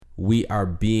we are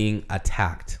being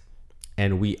attacked,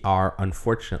 and we are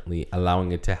unfortunately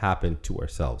allowing it to happen to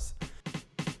ourselves.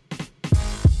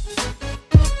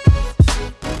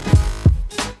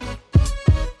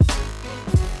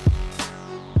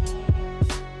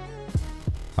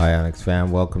 Hi Onyx fam,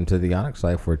 welcome to the Onyx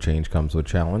Life, where change comes with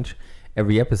challenge.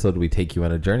 Every episode we take you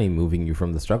on a journey moving you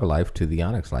from the struggle life to the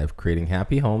Onyx Life, creating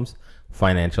happy homes,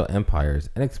 financial empires,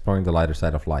 and exploring the lighter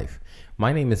side of life.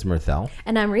 My name is Myrthel.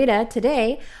 And I'm Rita.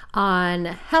 Today on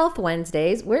Health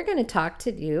Wednesdays, we're going to talk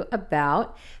to you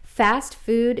about fast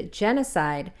food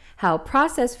genocide, how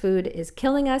processed food is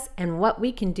killing us and what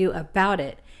we can do about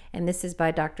it. And this is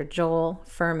by Dr. Joel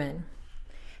Fuhrman.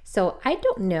 So I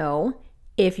don't know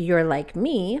if you're like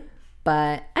me,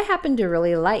 but I happen to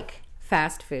really like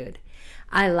fast food.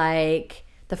 I like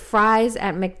the fries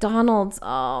at McDonald's.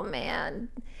 Oh man,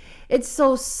 it's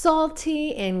so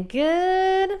salty and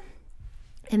good.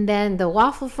 And then the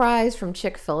waffle fries from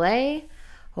Chick-fil-A.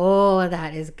 Oh,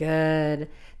 that is good.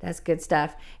 That's good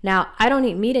stuff. Now, I don't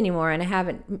eat meat anymore, and I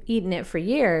haven't eaten it for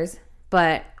years,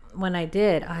 but when I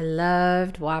did, I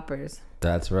loved Whoppers.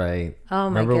 That's right. Oh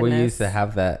my Remember goodness. we used to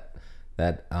have that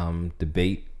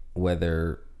debate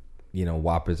whether,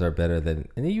 Whoppers are better than,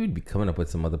 and then you would be coming up with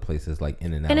some other places like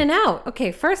In-N-Out. In-N-Out.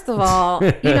 Okay, first of all,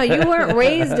 you weren't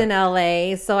raised in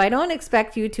LA, so I don't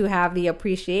expect you to have the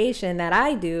appreciation that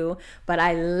I do, but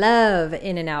I love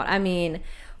In-N-Out. I mean,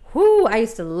 I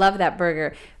used to love that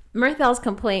burger. Myrthel's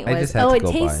complaint was, it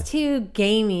tastes too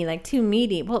gamey, like too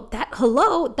meaty. Well,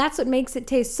 that's what makes it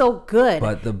taste so good.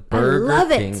 But the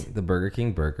Burger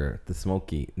King burger, the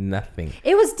smoky, nothing.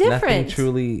 It was different.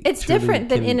 It's different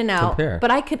than In-N-Out,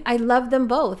 but I love them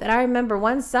both. And I remember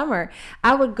one summer,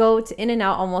 I would go to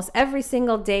In-N-Out almost every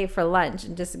single day for lunch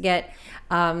and just get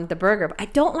the burger. But I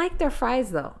don't like their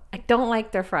fries, though. I don't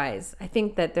like their fries. I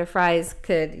think that their fries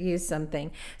could use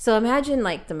something. So imagine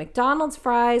like the McDonald's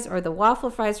fries or the waffle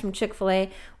fries from Chick-fil-A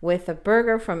with a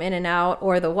burger from In-N-Out,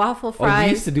 or the waffle fries. Oh,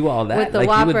 you used to do all that? With the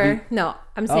Whopper. No,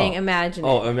 I'm saying imagine it.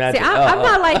 Oh, imagine. See, I'm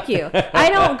not like you. I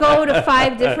don't go to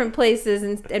 5 different places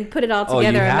and put it all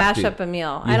together and mash up a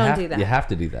meal. I don't do that. You have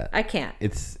to do that. I can't.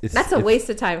 That's a waste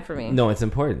of time for me. No, it's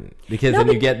important because then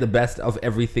you get the best of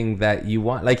everything that you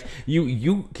want. Like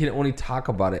you can only talk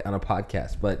about it on a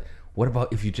podcast, but what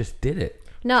about if you just did it?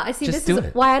 No, I see. This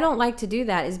is why I don't like to do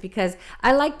that, is because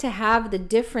I like to have the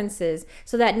differences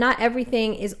so that not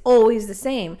everything is always the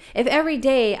same. If every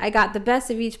day I got the best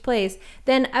of each place,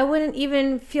 then I wouldn't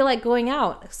even feel like going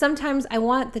out. Sometimes I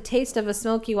want the taste of a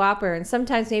smoky Whopper, and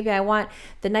sometimes maybe I want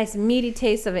the nice meaty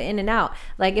taste of an In-N-Out.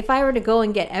 Like if I were to go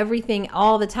and get everything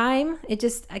all the time, it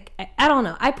just, I don't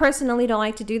know. I personally don't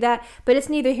like to do that, but it's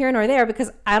neither here nor there because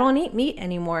I don't eat meat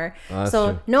anymore.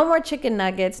 So no more chicken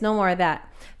nuggets, no more of that.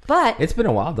 But it's been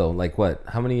a while though. Like what?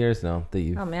 How many years now that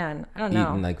you've I don't know.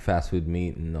 Eaten like fast food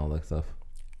meat and all that stuff?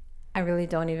 I really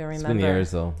don't even remember. It's been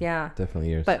years though. Yeah, definitely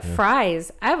years. But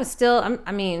fries, I was still.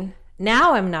 I mean,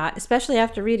 now I'm not, especially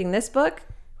after reading this book.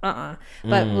 But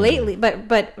lately,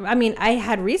 but I mean, I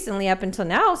had recently up until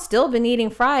now still been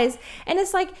eating fries, and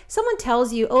it's like someone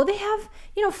tells you, they have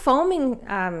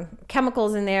foaming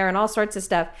chemicals in there and all sorts of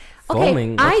stuff.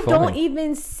 Foaming? Okay, What's don't foaming?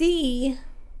 even see.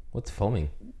 What's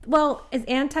foaming? Well, it's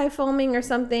anti-foaming or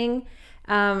something.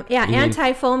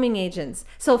 Anti-foaming agents.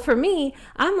 So for me,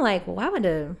 I'm like, why would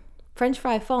a French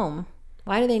fry foam?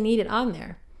 Why do they need it on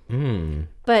there?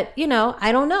 But,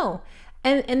 I don't know.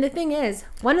 And the thing is,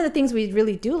 one of the things we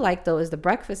really do like, though, is the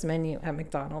breakfast menu at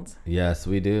McDonald's. Yes,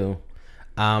 we do.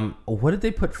 What did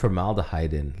they put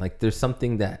formaldehyde in? Like, there's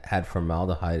something that had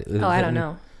formaldehyde. I don't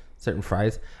know. Certain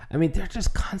fries. I mean, they're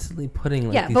just constantly putting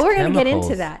these but we're going to get chemicals.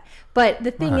 into that. But the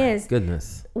thing is,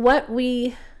 goodness, what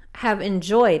we have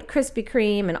enjoyed, Krispy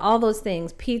Kreme and all those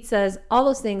things, pizzas, all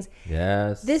those things.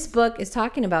 Yes. This book is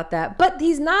talking about that. But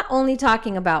he's not only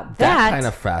talking about that kind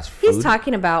of fast food. He's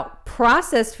talking about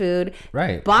processed food,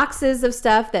 right? Boxes of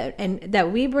stuff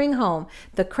that we bring home,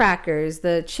 the crackers,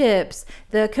 the chips,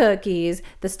 the cookies,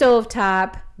 the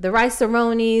stovetop, the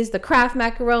rice-a-ronis, the Kraft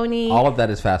macaroni. All of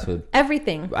that is fast food.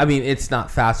 Everything. I mean, it's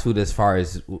not fast food as far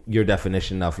as your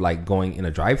definition of like going in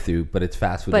a drive-thru, but it's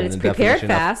fast food. But it's prepared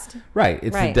fast. Right.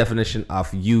 It's the definition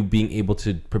of you being able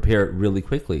to prepare it really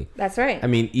quickly. That's right. I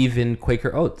mean, even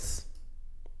Quaker Oats.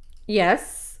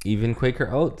 Yes. Even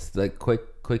Quaker Oats, like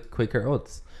Quaker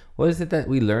Oats. What is it that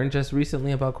we learned just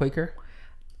recently about Quaker?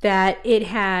 That it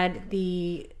had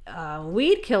the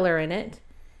weed killer in it.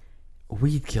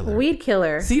 Weed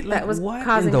killer. See, that was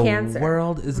causing cancer. What in the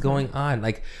world is going on?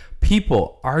 Like,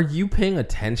 people, are you paying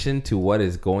attention to what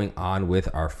is going on with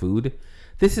our food?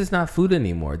 This is not food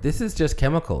anymore. This is just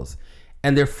chemicals,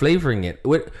 and they're flavoring it.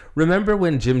 Remember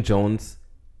when Jim Jones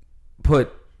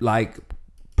put like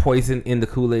poison in the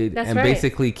Kool-Aid That's and right.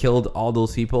 basically killed all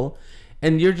those people.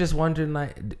 And you're just wondering,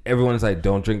 like, everyone's like,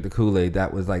 don't drink the Kool-Aid.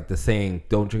 That was like the saying,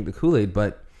 don't drink the Kool-Aid.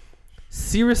 But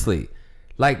seriously,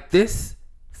 like, this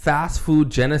fast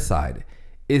food genocide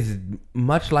is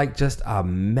much like just a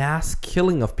mass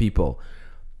killing of people.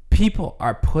 People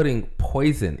are putting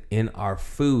poison in our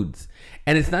foods,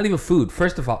 and it's not even food.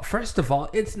 First of all,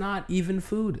 it's not even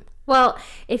food. Well,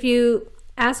 if you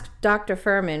ask Dr.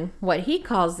 Furman what he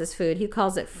calls this food, he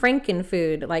calls it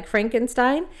Frankenfood, like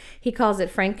Frankenstein. He calls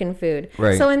it Frankenfood.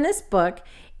 Right. So in this book,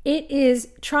 it is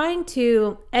trying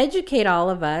to educate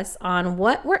all of us on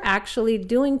what we're actually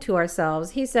doing to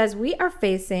ourselves. He says we are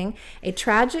facing a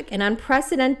tragic and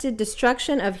unprecedented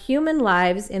destruction of human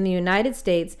lives in the United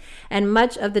States and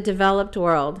much of the developed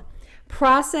world.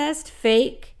 Processed,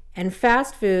 fake, and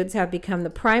fast foods have become the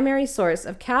primary source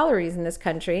of calories in this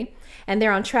country, and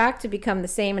they're on track to become the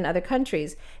same in other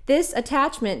countries. This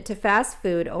attachment to fast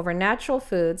food over natural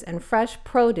foods and fresh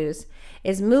produce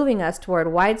is moving us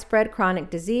toward widespread chronic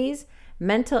disease,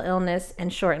 mental illness,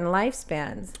 and shortened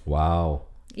lifespans. Wow.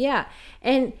 Yeah.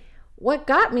 And what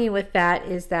got me with that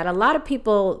is that a lot of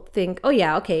people think, oh,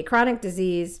 yeah, okay, chronic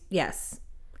disease, yes.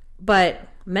 But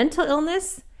mental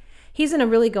illness, he's going to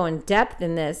really go in depth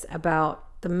in this about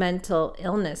the mental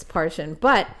illness portion.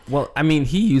 But well, I mean,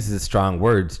 he uses strong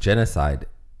words, genocide.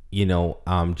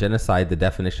 Genocide, the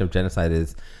definition of genocide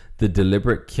is the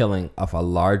deliberate killing of a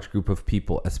large group of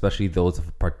people, especially those of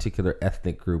a particular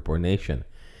ethnic group or nation.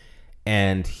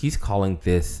 And he's calling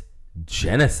this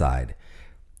genocide.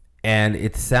 And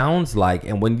it sounds like,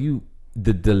 and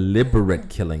the deliberate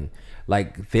killing,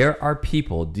 like, there are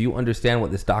people, do you understand what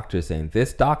this doctor is saying?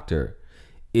 This doctor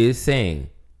is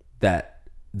saying that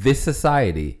this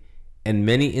society and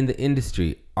many in the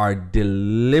industry are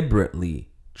deliberately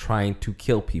trying to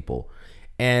kill people.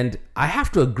 And I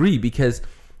have to agree, because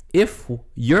if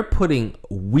you're putting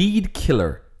weed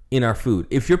killer in our food,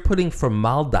 if you're putting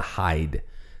formaldehyde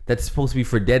that's supposed to be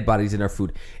for dead bodies in our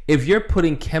food, if you're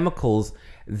putting chemicals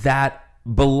that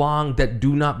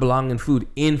do not belong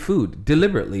in food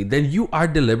deliberately, then you are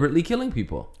deliberately killing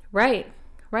people. Right.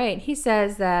 He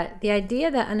says that the idea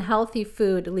that unhealthy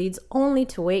food leads only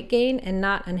to weight gain and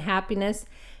not unhappiness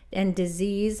and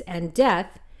disease and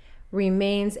death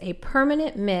remains a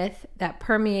permanent myth that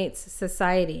permeates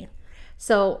society.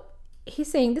 So he's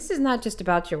saying this is not just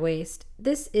about your waist.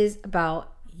 This is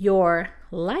about your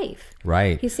life.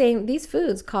 Right. He's saying these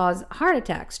foods cause heart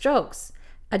attacks, strokes,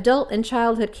 adult and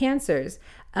childhood cancers,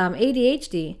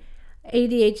 ADHD,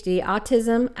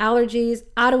 autism, allergies,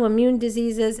 autoimmune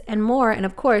diseases, and more, and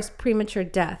of course, premature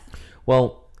death.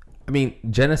 Well, I mean,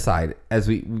 genocide, as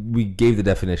we gave the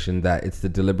definition, that it's the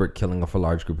deliberate killing of a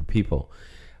large group of people.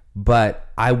 But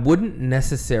I wouldn't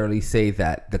necessarily say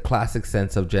that the classic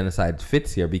sense of genocide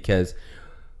fits here, because,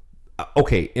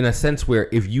 okay, in a sense where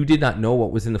if you did not know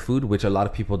what was in the food, which a lot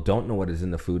of people don't know what is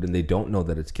in the food and they don't know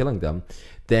that it's killing them,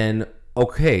 then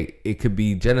okay, it could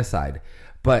be genocide.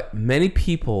 But many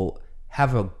people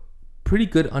have a pretty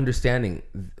good understanding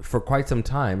for quite some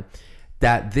time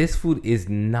that this food is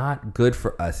not good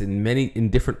for us in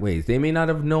different ways. They may not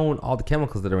have known all the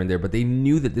chemicals that are in there, but they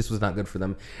knew that this was not good for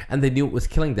them, and they knew it was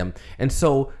killing them. And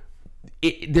so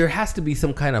there has to be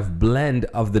some kind of blend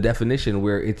of the definition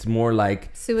where it's more like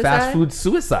suicide? Fast food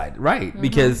suicide, right? Mm-hmm.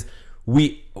 Because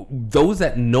those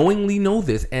that knowingly know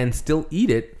this and still eat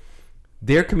it,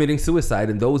 they're committing suicide,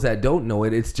 and those that don't know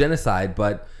it, it's genocide.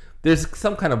 But there's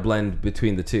some kind of blend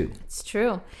between the two. It's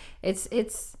true. It's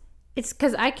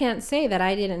because I can't say that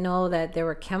I didn't know that there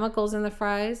were chemicals in the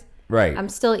fries. Right. I'm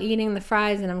still eating the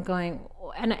fries, and I'm going,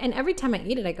 and every time I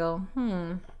eat it, I go,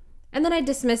 and then I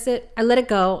dismiss it, I let it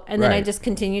go, and then I just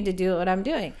continue to do what I'm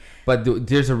doing. But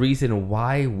there's a reason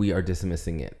why we are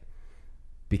dismissing it,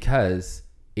 because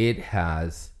it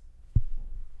has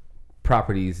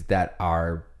properties that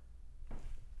are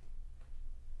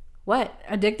what?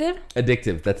 Addictive?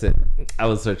 Addictive. That's it. I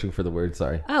was searching for the word.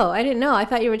 Sorry. Oh, I didn't know. I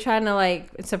thought you were trying to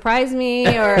like surprise me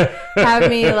or have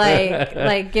me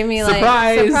like give me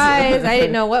surprise. Like surprise. I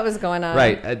didn't know what was going on.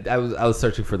 Right. I was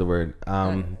searching for the word.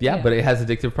 Yeah, but it has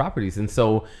addictive properties, and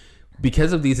so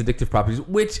because of these addictive properties,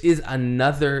 which is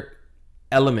another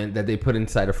element that they put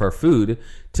inside of our food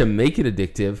to make it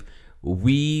addictive,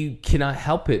 we cannot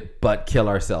help it but kill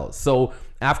ourselves. So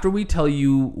after we tell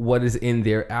you what is in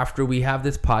there, after we have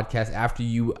this podcast, after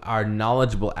you are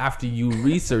knowledgeable, after you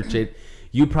research it,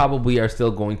 you probably are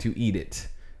still going to eat it.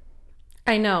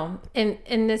 I know. And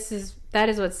that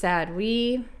is what's sad.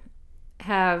 We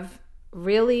have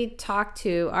really talked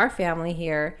to our family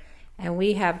here, and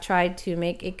we have tried to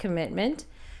make a commitment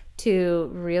to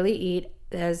really eat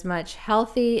as much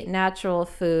healthy, natural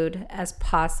food as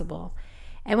possible.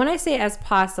 And when I say as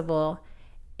possible,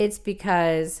 it's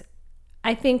because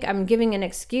I think I'm giving an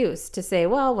excuse to say,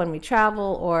 well, when we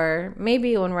travel or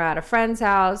maybe when we're at a friend's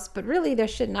house, but really there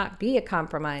should not be a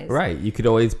compromise. Right. You could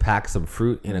always pack some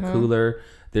fruit in a cooler.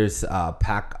 There's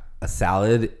pack a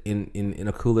salad in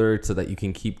a cooler so that you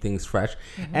can keep things fresh.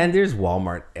 And there's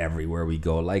Walmart everywhere we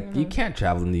go. Like you can't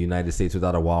travel in the United States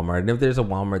without a Walmart. And if there's a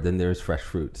Walmart, then there's fresh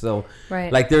fruit. So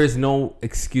like there is no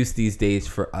excuse these days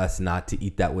for us not to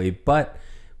eat that way. But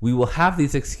we will have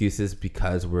these excuses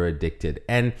because we're addicted.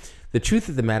 And the truth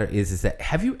of the matter is that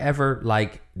have you ever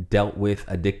like dealt with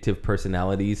addictive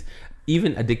personalities,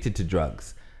 even addicted to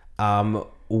drugs?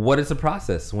 What is the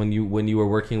process when you are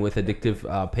working with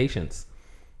addictive patients?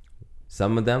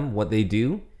 Some of them, what they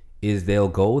do is they'll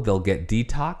get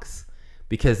detox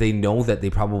because they know that they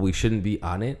probably shouldn't be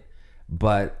on it.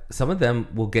 But some of them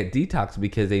will get detox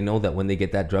because they know that when they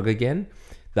get that drug again,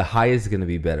 the high is going to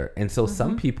be better. And so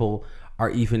some people are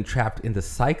even trapped in the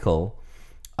cycle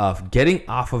of getting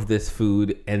off of this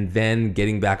food and then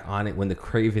getting back on it when the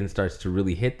craving starts to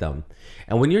really hit them.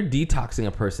 And when you're detoxing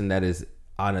a person that is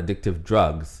on addictive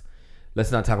drugs,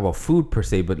 let's not talk about food per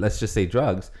se, but let's just say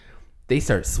drugs, they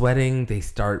start sweating, they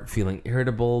start feeling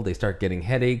irritable, they start getting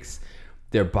headaches.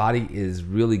 Their body is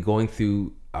really going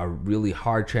through a really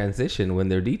hard transition when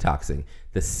they're detoxing.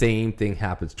 The same thing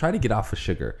happens. Try to get off of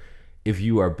sugar. If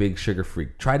you are a big sugar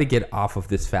freak, try to get off of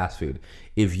this fast food.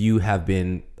 If you have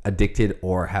been addicted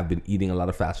or have been eating a lot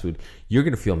of fast food, you're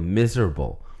going to feel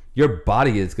miserable. Your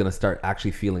body is going to start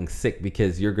actually feeling sick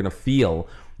because you're going to feel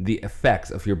the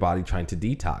effects of your body trying to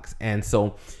detox. And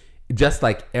so just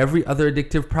like every other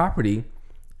addictive property,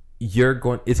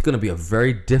 it's going to be a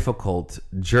very difficult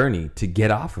journey to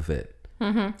get off of it.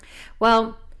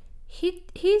 Well, he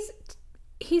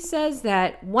says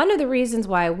that one of the reasons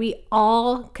why we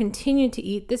all continue to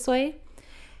eat this way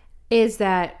is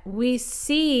that we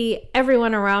see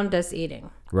everyone around us eating.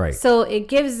 Right. So it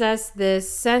gives us this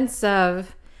sense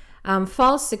of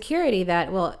false security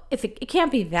that, well, if it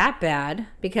can't be that bad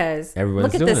because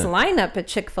everyone's look at this lineup at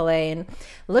Chick-fil-A and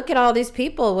look at all these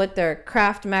people with their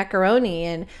Kraft macaroni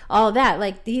and all that.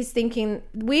 Like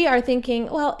we are thinking,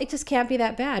 well, it just can't be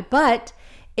that bad. But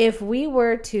if we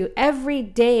were to every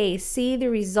day see the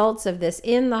results of this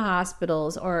in the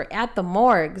hospitals or at the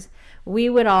morgues, we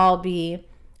would all be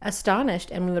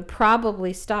astonished and we would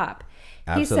probably stop.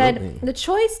 Absolutely. He said the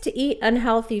choice to eat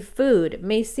unhealthy food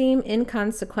may seem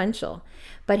inconsequential,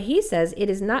 but he says it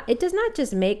does not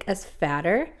just make us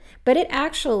fatter, but it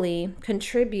actually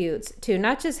contributes to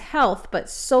not just health, but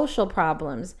social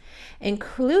problems,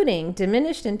 including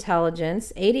diminished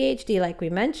intelligence, ADHD, like we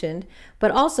mentioned,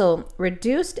 but also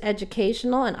reduced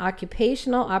educational and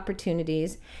occupational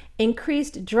opportunities,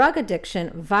 increased drug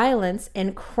addiction, violence,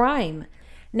 and crime.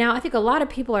 Now, I think a lot of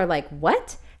people are like,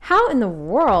 what? How in the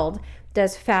world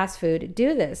does fast food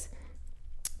do this?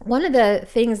 One of the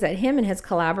things that him and his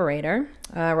collaborator,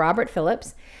 Robert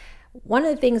Phillips, one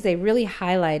of the things they really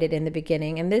highlighted in the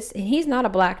beginning, and he's not a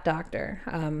black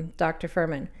doctor, Dr.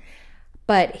 Furman,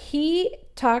 but he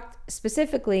talked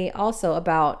specifically also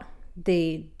about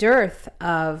the dearth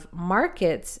of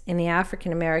markets in the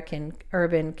African American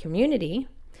urban community,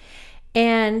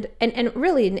 and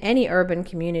really in any urban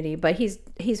community, but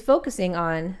he's focusing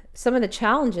on some of the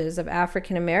challenges of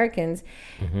African Americans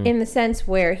in the sense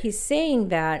where he's saying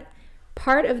that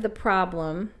part of the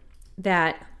problem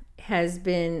that has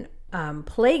been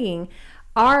plaguing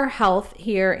our health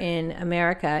here in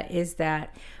America is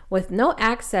that with no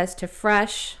access to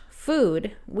fresh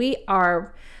food, we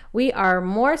are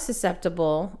more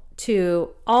susceptible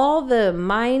to all the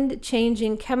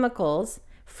mind-changing chemicals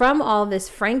from all this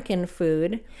Franken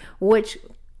food, which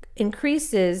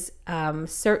increases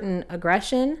certain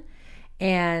aggression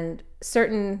and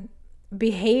certain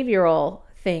behavioral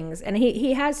things. And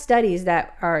he has studies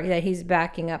that he's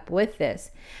backing up with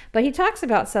this. But he talks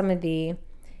about some of the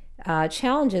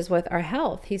challenges with our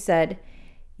health. He said,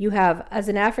 you have, as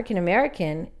an African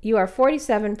American, you are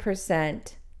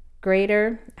 47%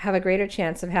 have a greater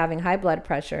chance of having high blood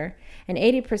pressure, an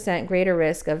 80% greater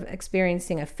risk of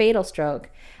experiencing a fatal stroke,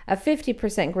 a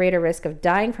 50% greater risk of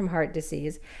dying from heart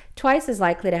disease, twice as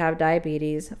likely to have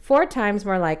diabetes, 4 times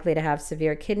more likely to have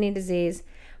severe kidney disease,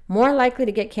 more likely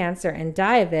to get cancer and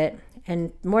die of it,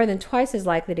 and more than twice as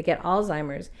likely to get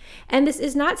Alzheimer's. And this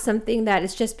is not something that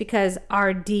is just because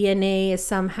our DNA is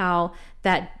somehow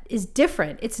that is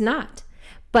different. It's not.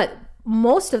 But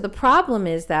most of the problem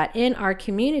is that in our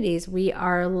communities, we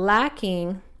are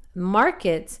lacking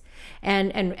markets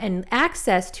and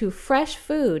access to fresh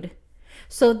food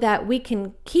so that we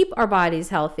can keep our bodies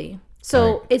healthy.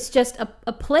 So Right. it's just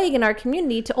a plague in our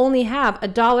community to only have a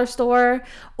dollar store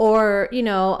or,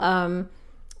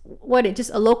 just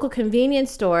a local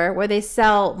convenience store where they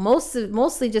sell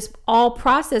mostly just all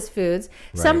processed foods.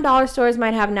 Some Right. dollar stores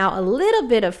might have now a little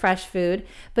bit of fresh food,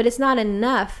 but it's not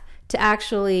enough to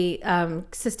actually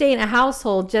sustain a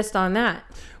household just on that.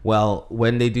 Well,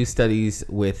 when they do studies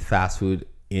with fast food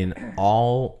in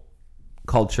all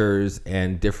cultures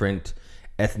and different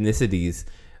ethnicities,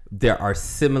 there are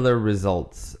similar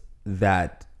results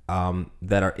that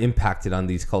are impacted on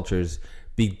these cultures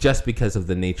just because of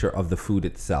the nature of the food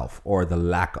itself or the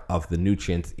lack of the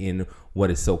nutrients in what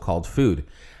is so-called food.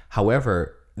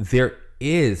 However, there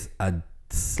is a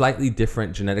slightly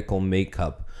different genetical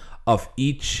makeup of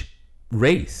each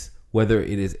race, whether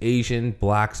it is Asian,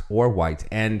 blacks, or white.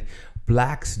 And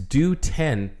blacks do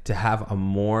tend to have a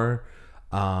more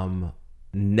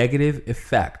negative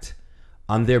effect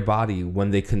on their body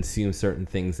when they consume certain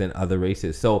things than other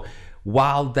races. So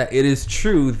while that it is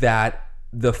true that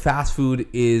the fast food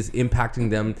is impacting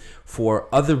them for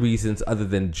other reasons other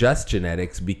than just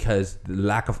genetics, because the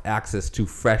lack of access to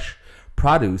fresh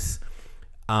produce,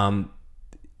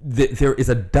 there is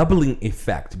a doubling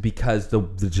effect because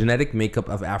the genetic makeup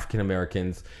of African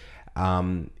Americans,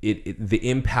 the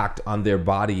impact on their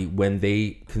body when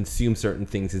they consume certain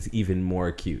things is even more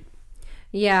acute.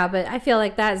 Yeah, but I feel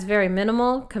like that is very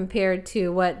minimal compared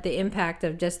to what the impact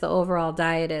of just the overall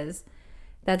diet is.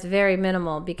 That's very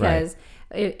minimal because,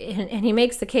 and he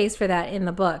makes the case for that in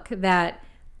the book, that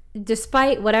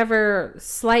despite whatever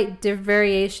slight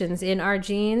variations in our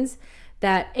genes,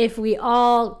 that if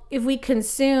we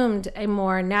consumed a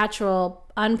more natural,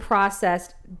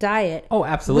 unprocessed diet, oh,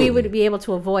 absolutely, we would be able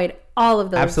to avoid all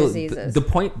of those diseases. The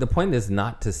point is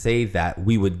not to say that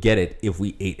we would get it if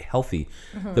we ate healthy.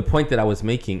 Mm-hmm. The point that I was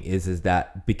making is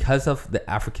that because of the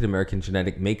African American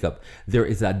genetic makeup, there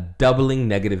is a doubling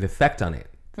negative effect on it.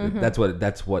 Mm-hmm.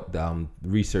 That's what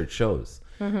research shows.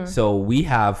 Mm-hmm. So we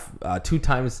have two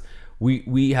times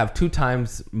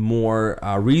more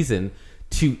reason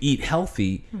to eat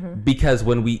healthy, mm-hmm. because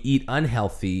when we eat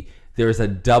unhealthy, there's a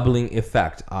doubling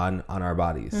effect on our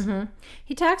bodies. Mm-hmm.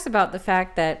 He talks about the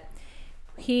fact that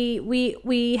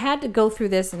we had to go through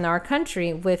this in our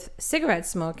country with cigarette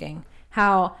smoking.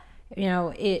 How,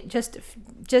 it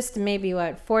just maybe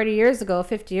 40 years ago,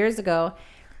 50 years ago,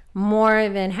 more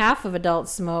than half of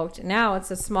adults smoked. Now it's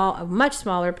a much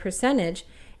smaller percentage.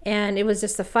 And it was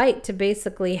just a fight to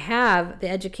basically have the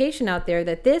education out there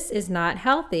that this is not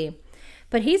healthy.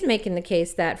 But he's making the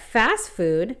case that fast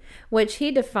food, which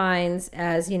he defines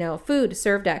as, food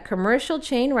served at commercial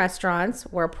chain restaurants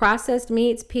where processed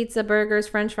meats, pizza, burgers,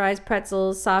 french fries,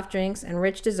 pretzels, soft drinks, and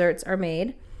rich desserts are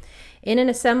made in an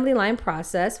assembly line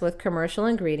process with commercial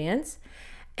ingredients.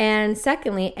 And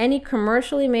secondly, any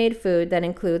commercially made food that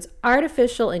includes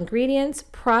artificial ingredients,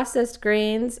 processed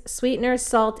grains, sweeteners,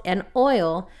 salt, and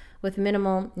oil with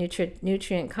minimal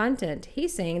nutrient content.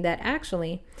 He's saying that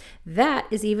actually that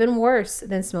is even worse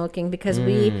than smoking because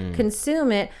we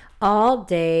consume it all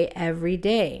day, every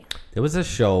day. There was a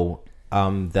show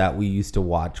that we used to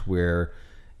watch where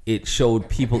it showed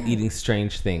people eating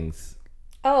strange things.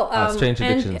 Strange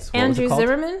Addictions. Andrew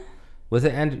Zimmerman? Was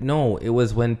it Andrew? No, it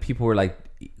was when people were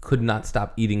could not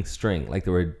stop eating string, like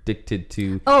they were addicted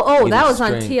to. That was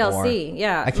on TLC.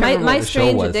 Yeah, I can't remember what the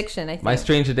Strange show was. Addiction. I think My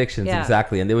Strange Addictions, yeah.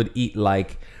 Exactly, and they would eat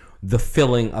like the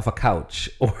filling of a couch,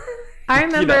 or I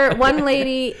remember one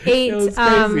lady ate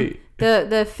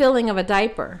the filling of a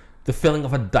diaper. The filling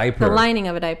of a diaper. The lining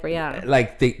of a diaper. Yeah.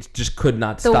 Like they just could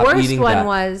not stop eating that. The worst one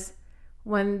was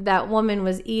when that woman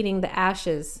was eating the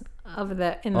ashes in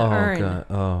the urn.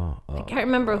 God. I can't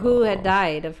remember who had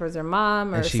died. If it was her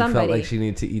mom or and she somebody. Felt like she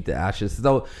needed to eat the ashes.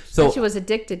 So she was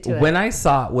addicted to it. When I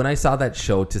saw that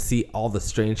show, to see all the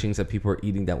strange things that people were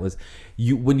eating, that was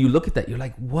when you look at that, you're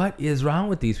like, what is wrong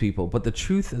with these people? But the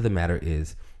truth of the matter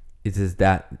is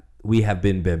that we have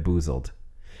been bamboozled.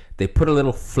 They put a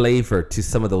little flavor to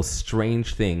some of those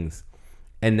strange things,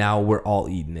 and now we're all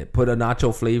eating it. Put a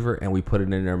nacho flavor and we put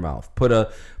it in our mouth. Put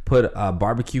a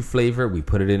barbecue flavor, we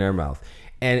put it in our mouth.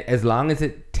 And as long as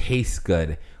it tastes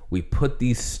good, we put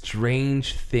these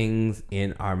strange things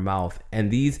in our mouth.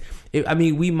 And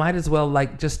we might as well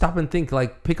just stop and think,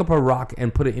 pick up a rock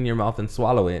and put it in your mouth and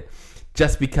swallow it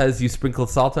just because you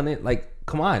sprinkled salt on it.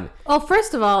 Come on. Well,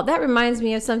 first of all, that reminds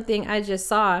me of something I just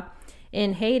saw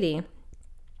in Haiti,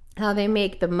 how they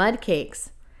make the mud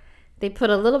cakes. They put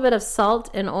a little bit of salt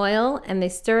and oil and they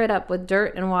stir it up with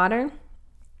dirt and water.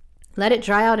 Let it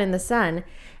dry out in the sun.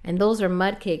 And those are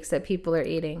mud cakes that people are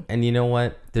eating. And you know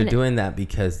what? They're doing that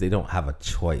because they don't have a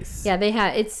choice. Yeah, they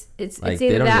have. It's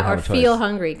either that or feel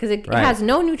hungry because it has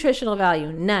no nutritional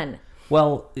value. None.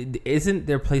 Well, isn't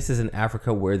there places in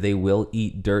Africa where they will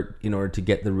eat dirt in order to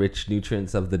get the rich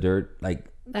nutrients of the dirt, like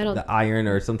the iron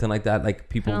or something like that? Like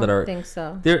people that are. I don't think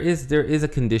so. There is a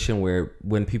condition where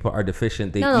when people are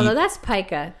deficient, they No, that's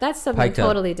pica. That's something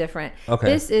totally different. Okay.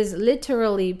 This is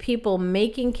literally people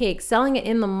making cake, selling it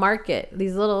in the market.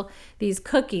 These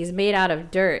cookies made out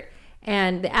of dirt,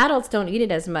 and the adults don't eat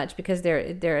it as much because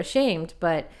they're ashamed,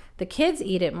 but the kids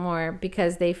eat it more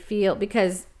because they feel they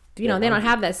don't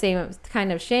have that same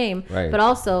kind of shame, right. But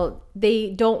also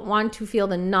they don't want to feel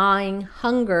the gnawing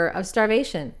hunger of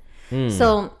starvation.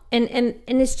 So and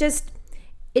it's just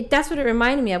that's what it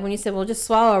reminded me of when you said, well, just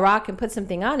swallow a rock and put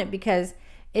something on it, because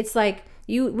it's like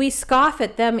we scoff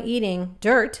at them eating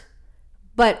dirt,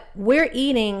 but we're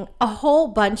eating a whole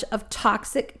bunch of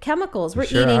toxic chemicals. We're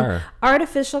eating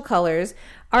artificial colors,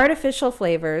 artificial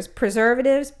flavors,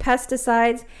 preservatives,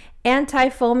 pesticides,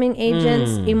 anti-foaming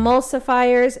agents,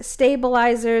 emulsifiers,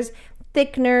 stabilizers,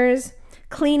 thickeners,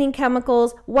 cleaning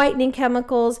chemicals, whitening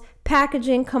chemicals,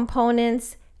 packaging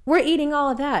components. We're eating all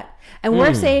of that. And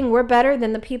we're saying we're better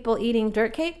than the people eating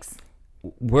dirt cakes?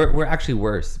 We're actually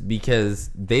worse because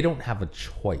they don't have a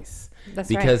choice. That's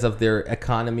because of their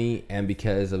economy and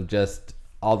because of just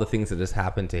all the things that has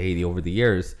happened to Haiti over the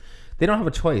years. They don't have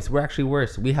a choice. We're actually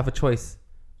worse. We have a choice.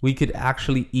 We could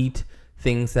actually eat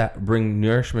things that bring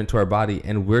nourishment to our body,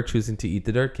 and we're choosing to eat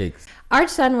the dirt cakes. Our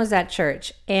son was at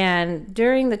church, and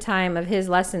during the time of his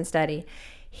lesson study,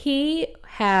 he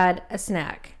had a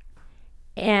snack.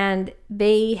 And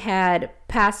they had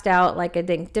passed out, like, I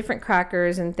think, different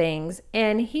crackers and things.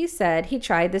 And he said he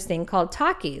tried this thing called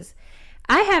Takis.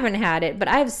 I haven't had it, but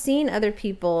I've seen other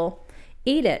people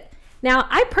eat it. Now,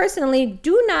 I personally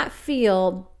do not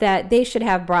feel that they should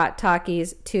have brought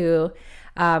Takis to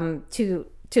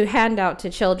hand out to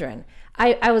children.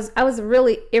 I was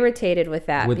really irritated with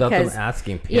that. Without them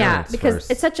asking parents. Yeah, because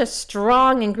first. It's such a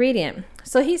strong ingredient.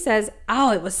 So he says,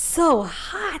 oh, it was so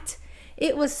hot.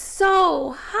 It was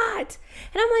so hot.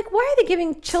 And I'm like, why are they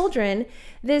giving children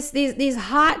these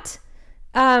hot,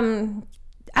 I don't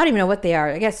even know what they are,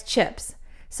 I guess chips.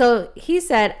 So he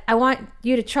said, I want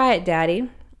you to try it, Daddy.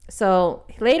 So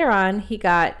later on, he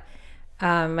got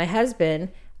my husband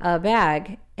a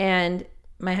bag, and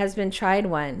my husband tried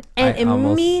one. And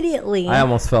immediately... I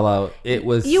almost fell out. It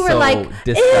was you were like,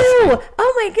 disgusting. Ew!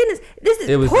 Oh my goodness. This is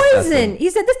poison. Disgusting.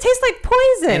 You said, this tastes like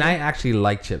poison. And I actually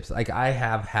like chips. Like, I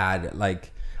have had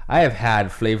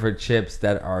flavored chips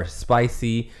that are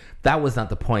spicy. That was not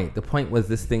the point. The point was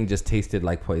this thing just tasted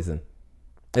like poison.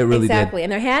 It really did. Exactly.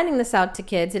 And they're handing this out to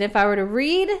kids. And if I were to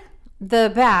read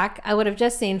the back, I would have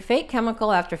just seen fake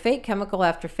chemical after fake chemical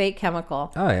after fake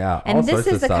chemical. Oh, yeah. And this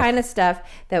is the kind of stuff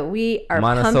that we are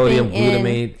monosodium pumping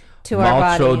glutamate, to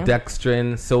our body.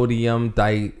 maltodextrin, sodium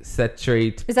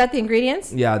dicetrate. Is that the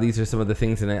ingredients? Yeah, these are some of the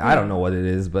things in it. I don't know what it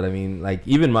is, but I mean, like,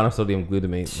 even monosodium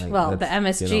glutamate. Like, well, the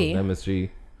MSG. MSG.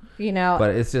 You know.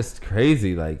 But it's just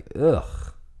crazy. Like, ugh.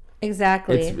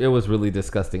 Exactly. It was really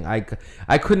disgusting.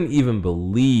 I couldn't even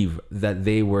believe that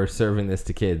they were serving this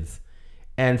to kids.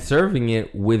 And serving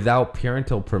it without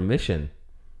parental permission.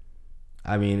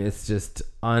 I mean, it's just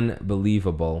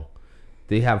unbelievable.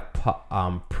 They have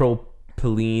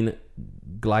propylene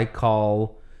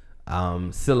glycol,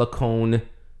 silicone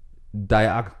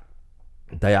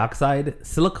dioxide.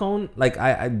 Silicone? Like,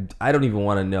 I don't even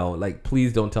want to know. Like,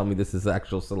 please don't tell me this is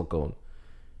actual silicone.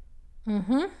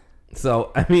 Mm-hmm.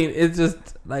 So, I mean, it's just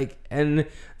like, and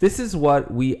this is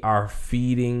what we are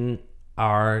feeding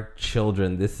our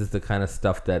children. This is the kind of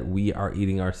stuff that we are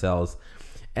eating ourselves.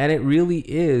 And it really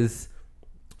is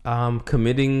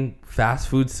committing fast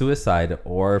food suicide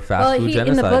or fast food genocide.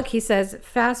 In the book, he says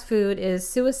fast food is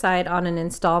suicide on an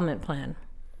installment plan.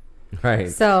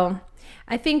 Right. So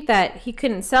I think that he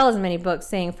couldn't sell as many books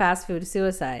saying fast food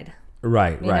suicide.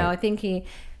 Right, You know, I think he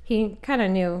kind of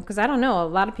knew, because I don't know, a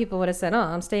lot of people would have said, oh,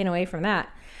 I'm staying away from that.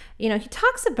 You know, he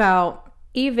talks about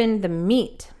even the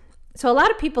meat. So a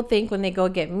lot of people think when they go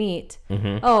get meat,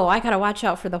 oh, I got to watch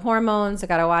out for the hormones. I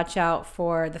got to watch out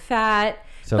for the fat.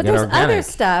 So but there's organic. other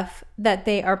stuff that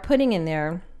they are putting in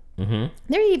there.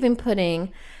 They're even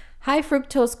putting high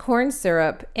fructose corn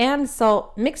syrup and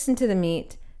salt mixed into the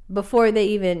meat before they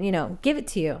even, give it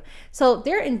to you. So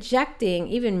they're injecting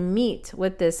even meat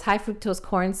with this high fructose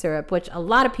corn syrup, which a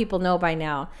lot of people know by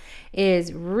now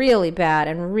is really bad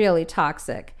and really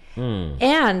toxic.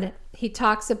 And he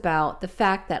talks about the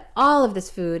fact that all of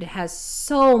this food has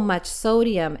so much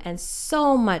sodium and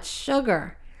so much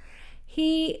sugar.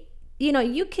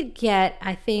 You could get,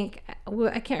 I think,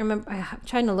 I can't remember, I'm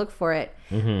trying to look for it,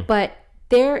 but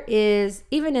there is,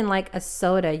 even in like a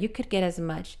soda, you could get as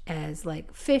much as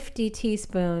like 50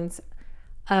 teaspoons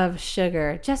of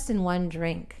sugar just in one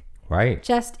drink. Right.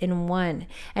 Just in one.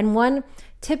 And one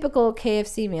typical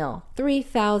KFC meal,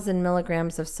 3,000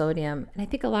 milligrams of sodium. And I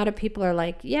think a lot of people are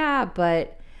like, yeah,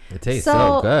 but it tastes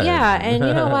so good. Yeah, and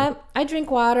you know what? I drink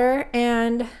water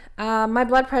and my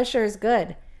blood pressure is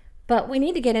good. But we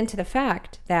need to get into the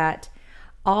fact that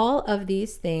all of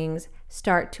these things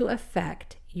start to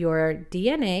affect your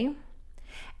DNA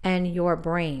and your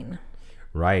brain.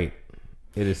 Right.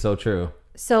 It is so true.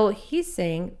 So he's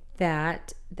saying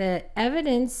that the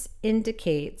evidence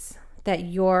indicates that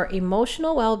your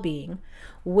emotional well-being,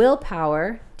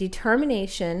 willpower,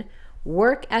 determination,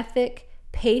 work ethic,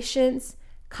 patience,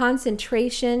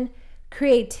 concentration,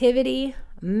 creativity,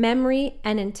 memory,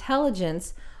 and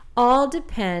intelligence all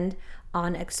depend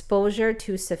on exposure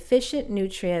to sufficient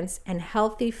nutrients and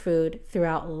healthy food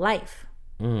throughout life.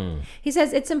 He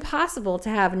says it's impossible to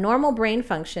have normal brain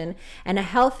function and a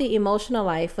healthy emotional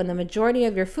life when the majority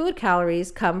of your food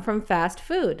calories come from fast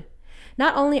food.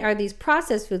 Not only are these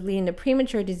processed food leading to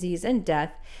premature disease and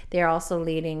death, they are also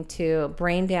leading to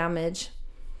brain damage.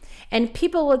 And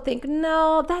people would think,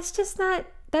 no, that's just not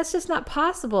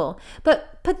possible.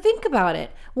 But think about it.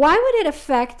 Why would it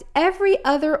affect every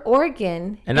other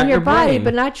organ in your body,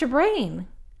 but not your brain?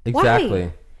 Exactly.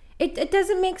 Why? It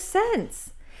doesn't make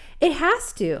sense. It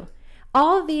has to.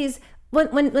 All these,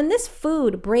 when this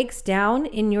food breaks down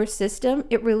in your system,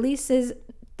 it releases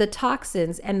the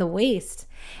toxins and the waste.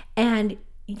 And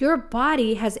your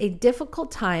body has a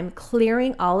difficult time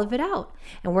clearing all of it out.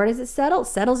 And where does it settle? It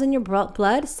settles in your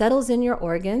blood, settles in your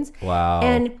organs. Wow.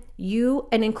 And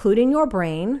including your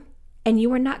brain, and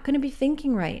you are not going to be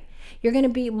thinking right. You're going to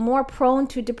be more prone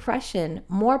to depression,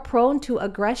 more prone to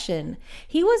aggression.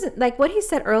 He wasn't like what he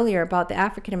said earlier about the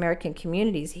African American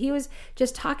communities. He was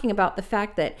just talking about the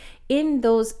fact that in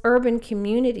those urban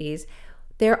communities,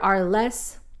 there are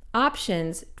less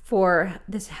options for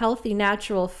this healthy,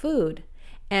 natural food.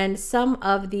 And some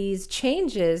of these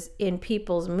changes in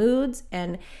people's moods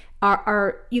and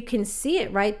are you can see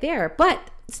it right there. But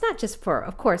it's not just for,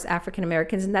 of course, African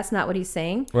Americans, and that's not what he's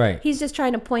saying. Right. He's just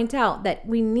trying to point out that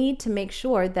we need to make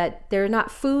sure that they're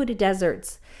not food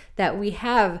deserts, that we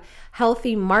have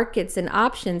healthy markets and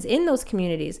options in those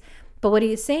communities. But what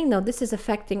he's saying, though, this is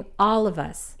affecting all of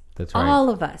us. That's right.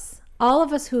 All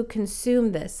of us who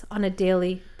consume this on a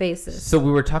daily basis. So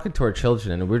we were talking to our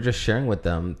children, and we we're just sharing with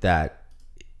them that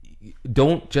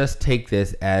don't just take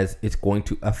this as it's going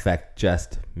to affect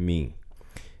just me.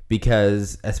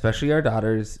 Because especially our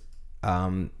daughters,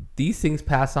 these things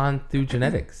pass on through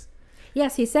genetics.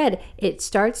 Yes, he said it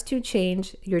starts to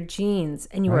change your genes,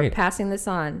 and you are passing this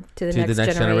on to the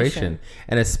next generation.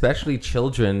 And especially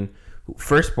children,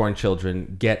 firstborn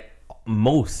children, get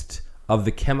most of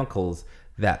the chemicals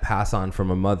that pass on from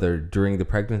a mother during the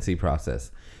pregnancy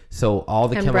process. So all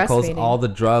the chemicals, all the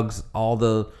drugs, all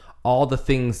the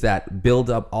things that build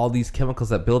up, all these chemicals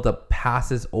that build up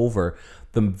passes over.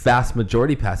 The vast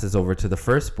majority passes over to the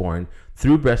firstborn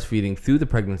through breastfeeding, through the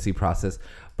pregnancy process.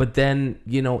 But then,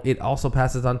 it also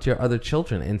passes on to your other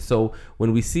children. And so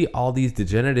when we see all these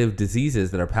degenerative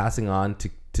diseases that are passing on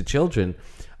to children,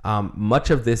 much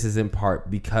of this is in part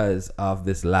because of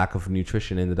this lack of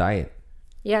nutrition in the diet.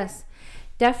 Yes,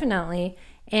 definitely.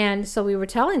 And so we were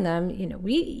telling them,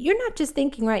 you're not just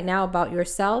thinking right now about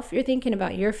yourself, you're thinking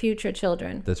about your future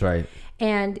children. That's right.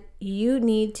 And you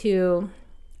need to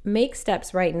make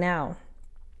steps right now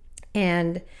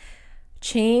and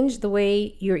change the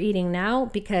way you're eating now,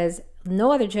 because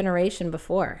no other generation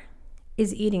before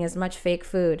is eating as much fake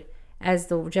food as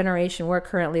the generation we're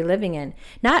currently living in.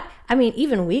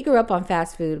 Even we grew up on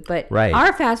fast food, but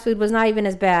our fast food was not even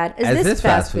as bad as this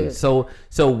fast food.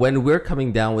 So when we're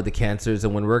coming down with the cancers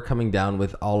and when we're coming down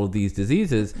with all of these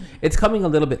diseases, it's coming a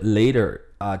little bit later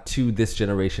to this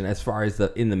generation as far as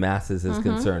in the masses is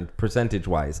concerned, percentage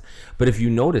wise. But if you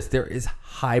notice, there is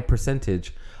high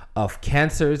percentage of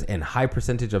cancers and high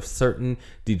percentage of certain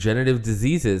degenerative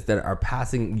diseases that are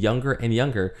passing younger and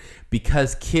younger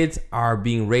because kids are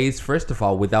being raised, first of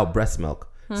all, without breast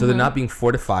milk. So they're not being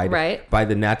fortified by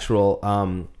the natural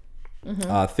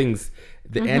things,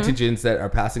 the antigens that are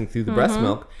passing through the breast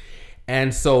milk.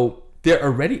 And so they're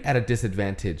already at a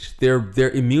disadvantage.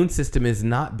 Their immune system is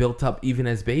not built up even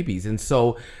as babies. And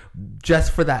so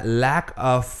just for that lack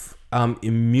of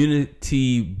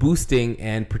immunity boosting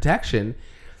and protection,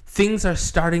 things are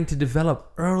starting to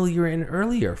develop earlier and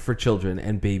earlier for children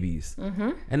and babies.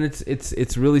 And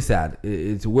it's really sad.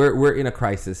 We're in a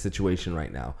crisis situation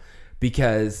right now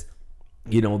because,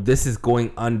 this is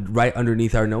going right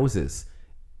underneath our noses.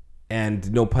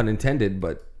 And no pun intended,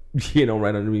 but,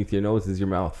 right underneath your nose is your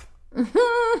mouth.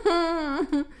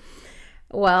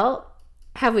 Well,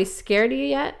 Have we scared you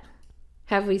yet?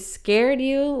 Have we scared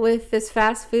you with this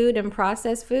fast food and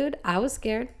processed food? I was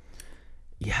scared.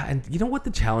 Yeah, and you know what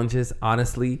the challenge is?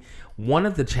 Honestly, one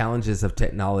of the challenges of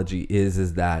technology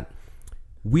is that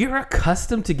we're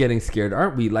accustomed to getting scared,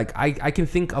 aren't we? Like I can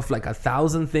think of like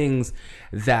 1,000 things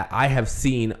that I have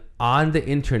seen on the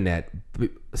internet,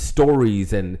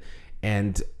 stories and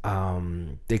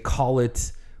they call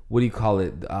it, what do you call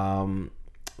it?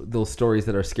 Those stories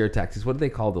that are scare tactics. What do they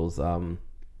call those?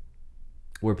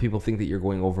 Where people think that you're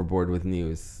going overboard with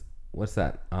news. What's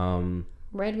that?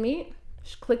 Red meat?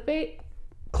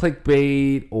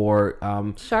 Clickbait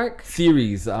or Shark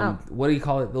theories. What do you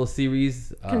call it? Those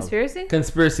theories?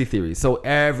 Conspiracy theories. So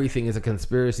everything is a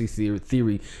conspiracy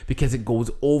theory because it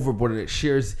goes overboard and it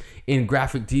shares in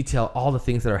graphic detail all the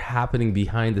things that are happening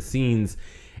behind the scenes.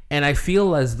 And I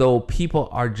feel as though people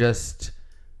are just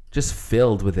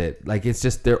filled with it. Like it's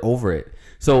just, they're over it.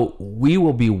 So we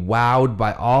will be wowed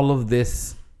by all of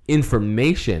this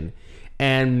information,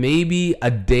 and maybe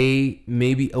a day,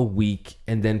 maybe a week,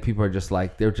 and then people are just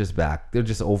like, they're just back. They're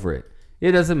just over it.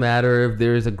 It doesn't matter if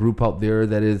there is a group out there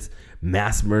that is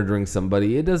mass murdering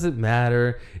somebody. It doesn't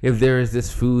matter if there is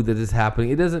this food that is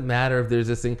happening. It doesn't matter if there's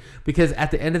this thing, because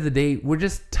at the end of the day, we're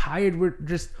just tired. We're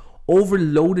just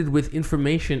overloaded with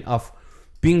information of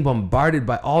being bombarded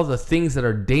by all the things that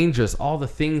are dangerous, all the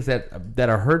things that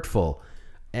are hurtful.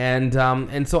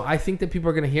 And so I think that people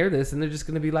are going to hear this and they're just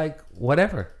going to be like,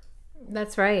 whatever.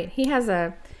 That's right. He has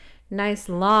a nice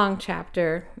long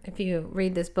chapter, if you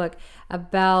read this book,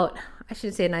 about, I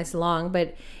should say nice long,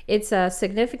 but it's a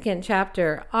significant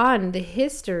chapter on the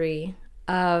history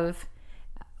of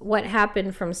what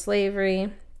happened from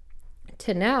slavery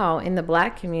to now in the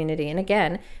Black community. And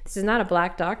again, this is not a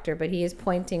Black doctor, but he is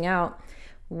pointing out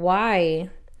why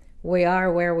we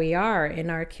are where we are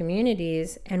in our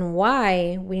communities and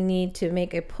why we need to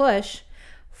make a push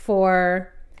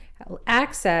for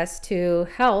access to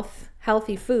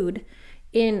healthy food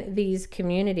in these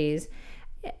communities.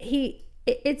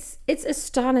 It's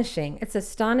astonishing. It's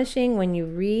astonishing when you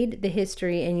read the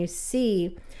history and you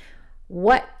see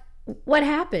what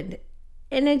happened.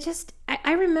 And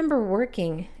I remember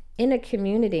working in a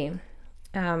community.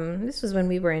 This was when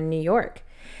we were in New York.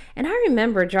 And I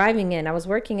remember driving in. I was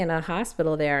working in a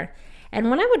hospital there. And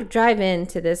when I would drive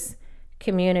into this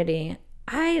community,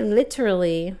 I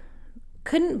literally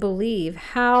couldn't believe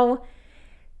how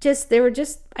I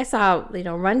saw,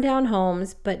 rundown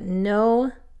homes, but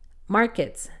no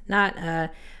markets, not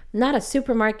a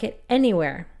supermarket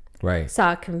anywhere. Right.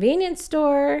 Saw a convenience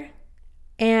store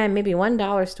and maybe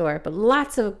 $1 store, but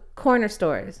lots of corner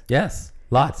stores. Yes,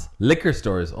 lots. Liquor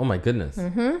stores. Oh my goodness.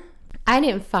 Mm-hmm. I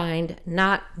didn't find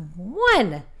not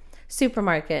one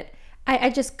supermarket.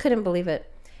 I just couldn't believe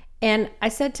it. And I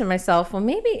said to myself, well,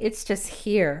 maybe it's just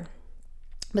here.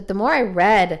 But the more I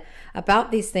read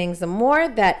about these things, the more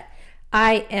that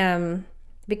I am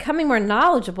becoming more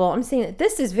knowledgeable, I'm seeing that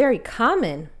this is very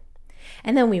common.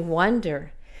 And then we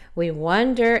wonder,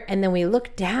 and then we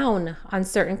look down on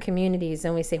certain communities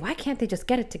and we say, why can't they just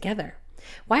get it together?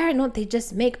 Why don't they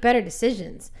just make better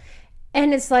decisions?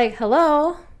 And it's like,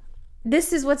 hello,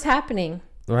 this is what's happening.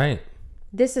 Right.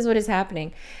 This is what is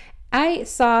happening. I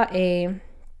saw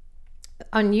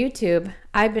on YouTube,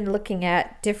 I've been looking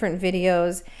at different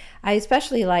videos. I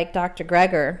especially like Dr.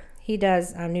 Greger. He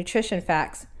does nutrition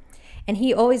facts, and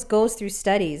he always goes through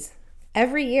studies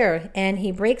every year, and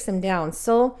he breaks them down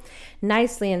so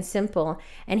nicely and simple.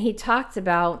 And he talked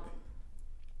about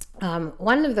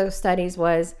one of those studies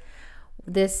was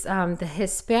this the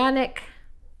Hispanic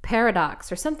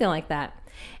paradox or something like that.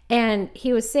 And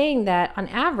he was saying that on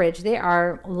average, they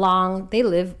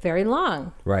live very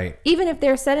long. Right. Even if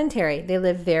they're sedentary, they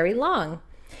live very long.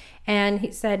 And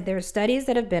he said there's studies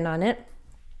that have been on it,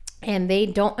 and they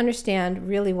don't understand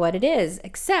really what it is,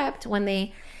 except when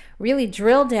they really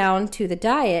drill down to the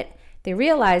diet, they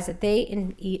realize that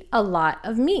they eat a lot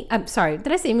of meat. I'm sorry,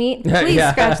 did I say meat? Please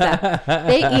scratch that.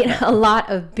 They eat a lot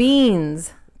of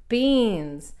beans.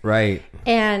 Right.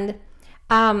 And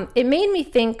it made me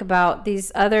think about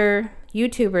these other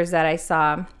YouTubers that I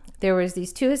saw. There was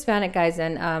these two Hispanic guys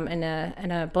and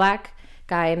a Black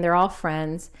guy, and they're all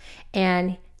friends.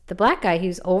 And the Black guy, he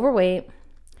was overweight.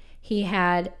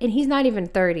 And he's not even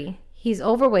 30. He's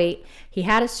overweight. He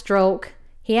had a stroke.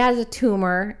 He has a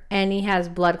tumor, and he has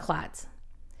blood clots.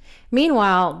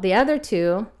 Meanwhile, the other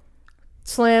two,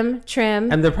 slim,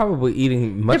 trim. And they're probably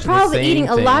eating much of the same. They're probably eating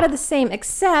a lot of the same,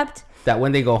 except that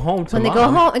when they go home to when mom, they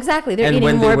go home, exactly, they're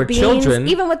eating more beans. Children,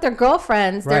 even with their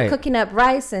girlfriends, they're cooking up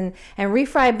rice and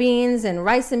refried beans and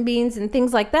rice and beans and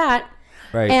things like that.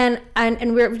 Right.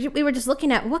 And we were just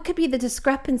looking at what could be the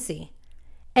discrepancy.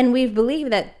 And we believe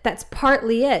that that's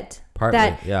partly it. Partly,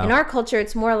 that yeah. in our culture,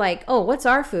 it's more like, oh, what's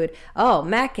our food? Oh,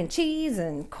 mac and cheese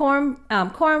and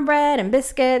cornbread and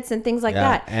biscuits and things like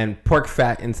that. And pork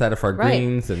fat inside of our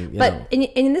greens. And,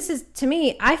 and this is, to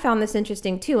me, I found this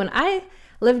interesting too. When I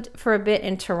lived for a bit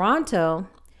in Toronto,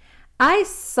 I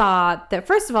saw that,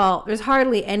 first of all, there's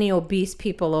hardly any obese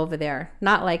people over there.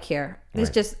 Not like here. There's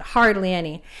just hardly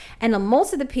any. And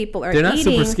most of the people are they're not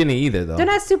eating, super skinny either, though. They're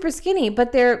not super skinny,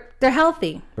 but they're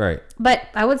healthy. Right. But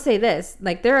I would say this,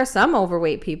 like, there are some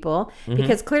overweight people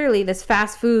because clearly this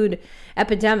fast food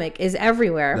epidemic is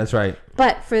everywhere. That's right.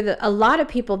 But for a lot of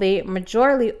people, the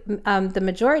majority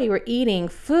were eating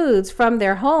foods from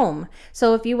their home.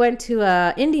 So if you went to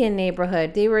a Indian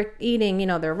neighborhood, they were eating,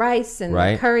 their rice and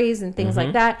their curries and things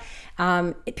like that.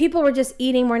 People were just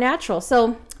eating more natural.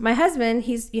 So my husband,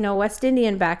 he's, West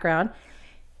Indian background.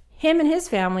 Him and his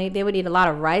family, they would eat a lot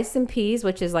of rice and peas,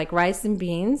 which is like rice and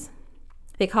beans.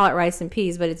 They call it rice and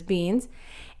peas, but it's beans.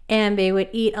 And they would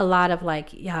eat a lot of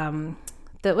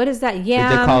what is that? Yam.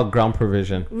 They call it ground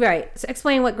provision. Right. So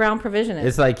explain what ground provision is.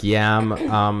 It's like yam.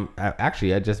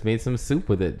 Actually, I just made some soup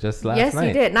with it just last night. Yes,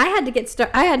 you did. And I had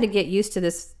to get used to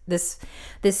this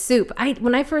soup.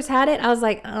 When I first had it, I was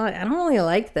like, oh, I don't really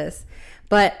like this.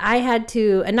 But I had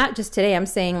to, and not just today, I'm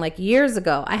saying like years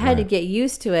ago, I had to get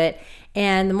used to it.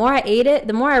 And the more I ate it,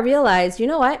 the more I realized, you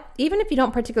know what? Even if you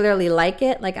don't particularly like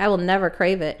it, like I will never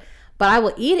crave it. But I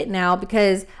will eat it now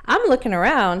because I'm looking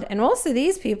around and most of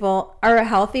these people are a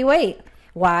healthy weight.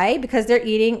 Why? Because they're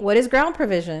eating what is ground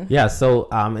provision. Yeah, so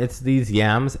it's these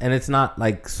yams, and it's not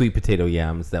like sweet potato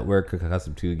yams that we're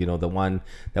accustomed to. The one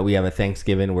that we have at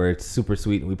Thanksgiving where it's super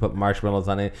sweet and we put marshmallows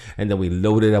on it and then we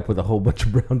load it up with a whole bunch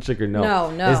of brown sugar. No.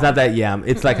 It's not that yam.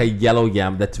 It's like a yellow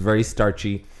yam that's very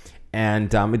starchy,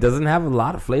 and it doesn't have a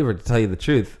lot of flavor, to tell you the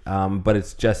truth, but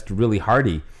it's just really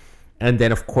hearty. And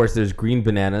then, of course, there's green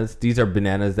bananas. These are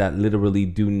bananas that literally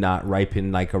do not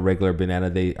ripen like a regular banana.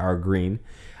 They are green.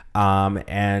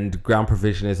 And ground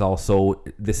provision is also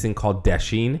this thing called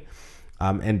dasheen.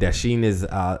 And dasheen is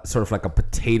sort of like a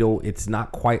potato. It's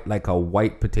not quite like a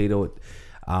white potato.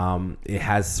 It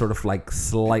has sort of like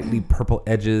slightly purple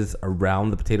edges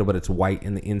around the potato, but it's white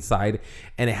in the inside.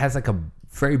 And it has like a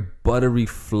very buttery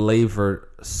flavor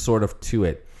sort of to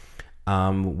it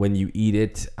when you eat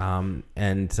it.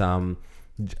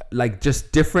 Like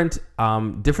just different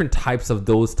types of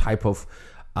those type of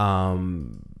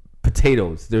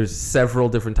potatoes. There's several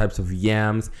different types of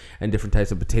yams and different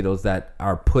types of potatoes that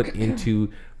are put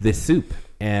into this soup,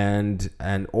 and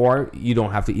or you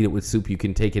don't have to eat it with soup. You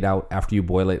can take it out after you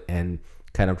boil it and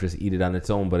kind of just eat it on its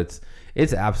own, but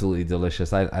it's absolutely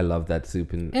delicious. I love that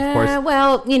soup. And of course,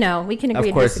 well, we can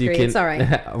agree to disagree. It's all right.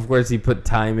 Of course, you put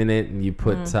thyme in it, and you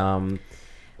put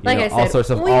like I said, all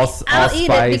sorts of I'll eat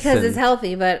it because it's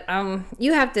healthy, but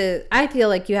you have to. I feel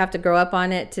like you have to grow up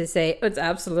on it to say it's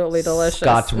absolutely delicious.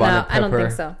 Scotch bonnet pepper. I don't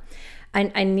think so.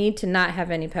 I need to not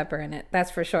have any pepper in it. That's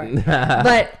for sure.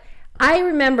 But I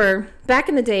remember back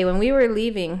in the day when we were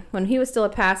leaving, when he was still a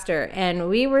pastor, and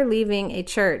we were leaving a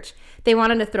church. They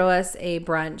wanted to throw us a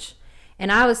brunch.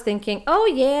 And I was thinking, oh,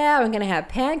 yeah, I'm going to have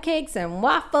pancakes and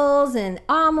waffles and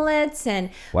omelets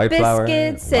and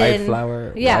biscuits. White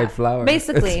flour.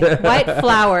 Basically, white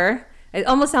flour. It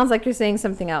almost sounds like you're saying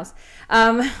something else.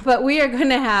 But we are going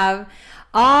to have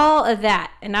all of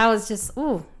that. And I was just,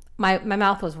 my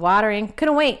mouth was watering.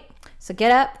 Couldn't wait. So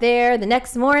get up there the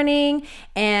next morning.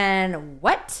 And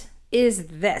what is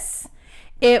this?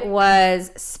 It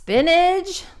was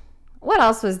spinach. What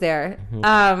else was there?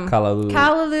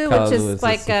 Callaloo, which is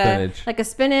like a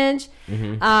spinach.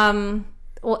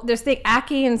 Well, there's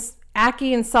ackee and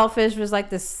saltfish was like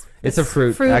this. It's a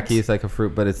fruit. Ackee is like a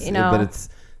fruit, but it's it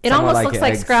almost looks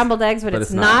like scrambled eggs, but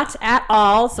it's not at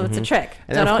all. So it's a trick.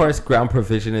 And of course, ground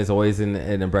provision is always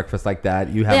in a breakfast like that.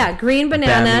 You have green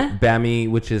banana, bami,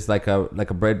 which is like a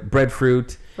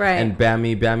breadfruit, right? And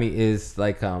bami is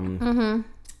like I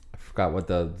forgot what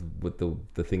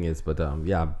the thing is, but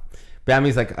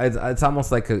Bami's like it's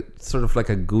almost like a sort of like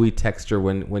a gooey texture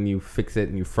when you fix it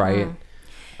and you fry it.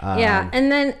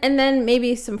 And then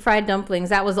maybe some fried dumplings.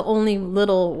 That was the only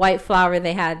little white flour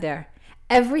they had there.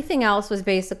 Everything else was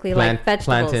basically like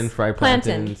vegetables. Fried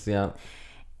plantains, yeah.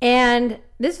 And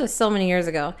this was so many years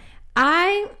ago.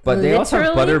 They also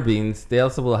have butter beans. They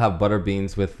also will have butter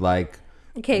beans with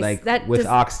with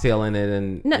oxtail in it,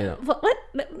 and what?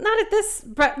 not at this.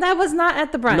 That was not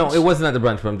at the brunch. No, it wasn't at the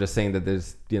brunch. But I'm just saying that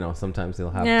there's, sometimes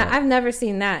they'll have. Yeah, I've never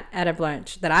seen that at a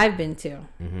brunch that I've been to.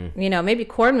 Mm-hmm. Maybe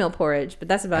cornmeal porridge, but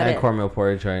that's about it. Cornmeal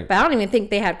porridge, right? But I don't even think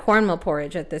they had cornmeal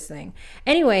porridge at this thing.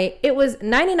 Anyway, it was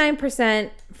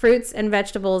 99% fruits and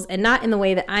vegetables, and not in the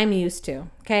way that I'm used to.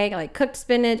 Okay, like cooked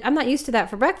spinach. I'm not used to that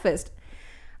for breakfast.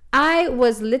 I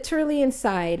was literally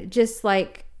inside, just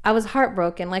like. I was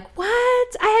heartbroken. Like, what?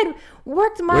 I had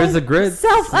worked Where's the grits?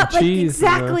 myself up. Like, Cheese,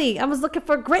 exactly. I was looking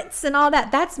for grits and all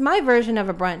that. That's my version of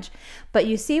a brunch. But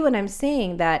you see what I'm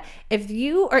saying? That if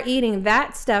you are eating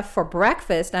that stuff for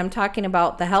breakfast, I'm talking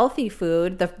about the healthy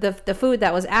food, the food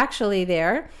that was actually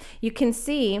there, you can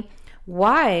see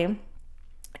why,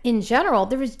 in general,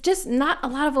 there was just not a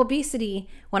lot of obesity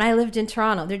when I lived in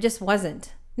Toronto. There just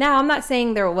wasn't. Now, I'm not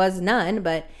saying there was none,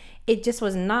 but it just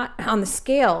was not on the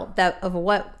scale of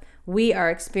what we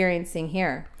are experiencing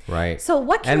here. Right. So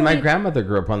what can And my grandmother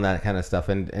grew up on that kind of stuff,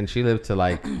 and she lived to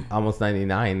like almost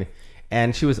 99,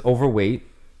 and she was overweight.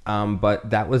 But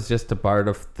that was just a part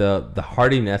of the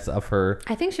hardiness of her.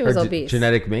 I think she was obese.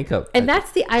 Genetic makeup. And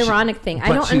that's the ironic thing. I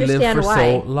don't understand why. But she lived for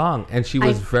so long, and she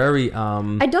was very.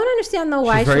 I don't understand though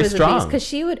why she was strong. Obese, because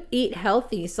she would eat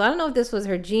healthy. So I don't know if this was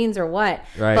her genes or what.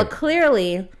 Right. But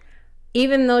clearly,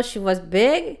 even though she was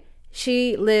big,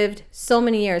 she lived so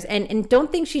many years, and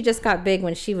don't think she just got big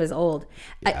when she was old.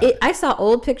 Yeah. I saw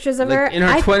old pictures of her. In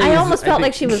her 20s, I almost felt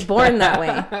like she was born that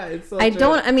way. So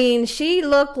I mean, she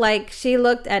looked like she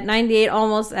looked at 98,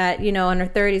 almost at, in her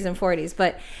 30s and 40s.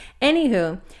 But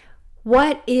anywho,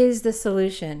 what is the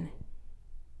solution?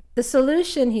 The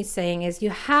solution, he's saying, is you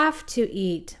have to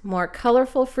eat more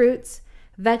colorful fruits,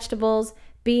 vegetables,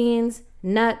 beans,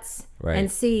 nuts,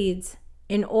 and seeds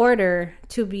in order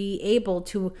to be able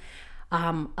to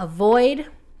avoid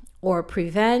or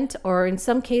prevent, or in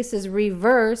some cases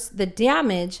reverse, the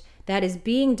damage that is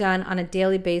being done on a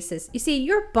daily basis. You see,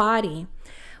 your body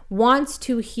wants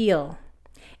to heal,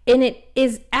 and it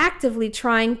is actively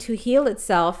trying to heal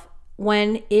itself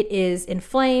when it is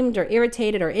inflamed or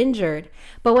irritated or injured.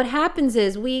 But what happens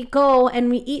is we go and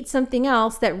we eat something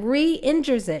else that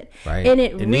re-injures it. Right. And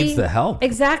it needs the help.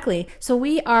 Exactly. So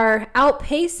we are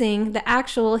outpacing the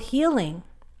actual healing.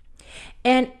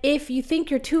 And if you think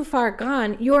you're too far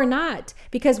gone, you're not.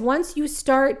 Because once you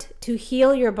start to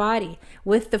heal your body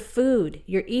with the food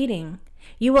you're eating,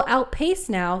 you will outpace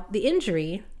now the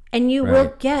injury, and you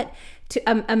will get to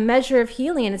a measure of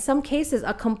healing, and in some cases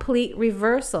a complete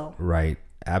reversal. Right.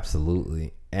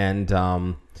 Absolutely. And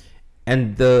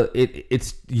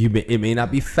it may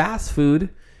not be fast food.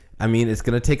 I mean, it's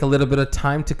going to take a little bit of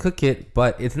time to cook it,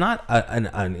 but it's not an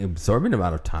absorbent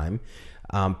amount of time.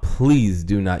 Please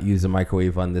do not use a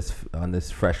microwave on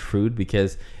this fresh food,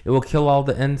 because it will kill all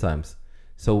the enzymes.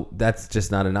 So that's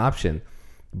just not an option.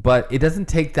 But it doesn't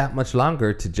take that much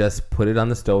longer to just put it on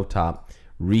the stovetop,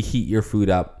 reheat your food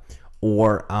up,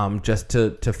 or just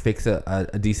to fix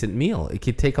a decent meal. It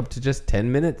could take up to just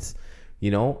 10 minutes,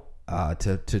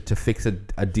 to fix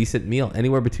a decent meal,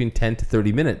 anywhere between 10 to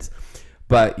 30 minutes.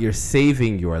 But you're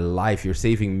saving your life. You're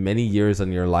saving many years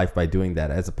on your life by doing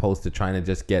that, as opposed to trying to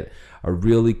just get a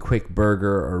really quick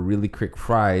burger or really quick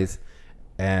fries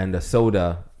and a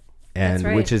soda,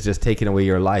 which is just taking away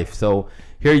your life. So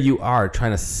here you are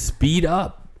trying to speed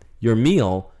up your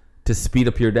meal to speed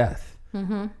up your death.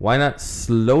 Mm-hmm. Why not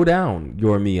slow down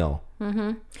your meal?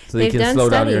 Mm-hmm. So they've done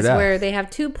studies where they have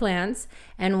two plants,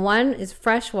 and one is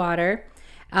fresh water,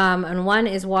 and one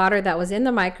is water that was in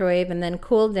the microwave and then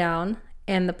cooled down.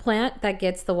 And the plant that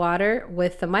gets the water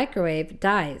with the microwave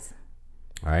dies.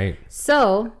 All right.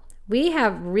 So we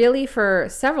have really, for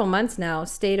several months now,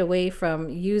 stayed away from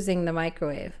using the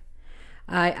microwave.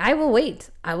 I will wait.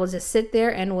 I will just sit there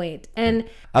and wait. And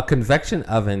a convection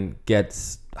oven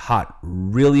gets hot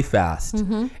really fast,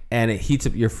 mm-hmm. and it heats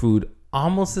up your food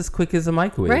almost as quick as a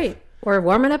microwave. Right. Or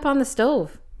warm it up on the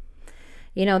stove.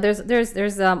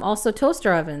 There's also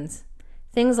toaster ovens.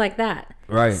 Things like that.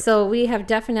 Right. So we have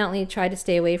definitely tried to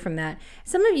stay away from that.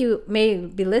 Some of you may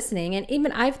be listening, and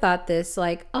even I've thought this,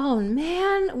 like, oh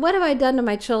man, what have I done to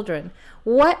my children?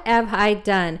 What have I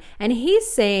done? And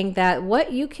he's saying that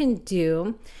what you can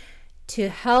do to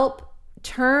help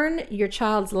turn your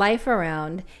child's life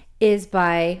around is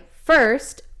by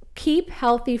first keep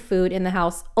healthy food in the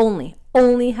house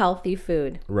only healthy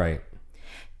food. Right.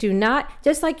 Do not,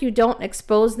 just like you don't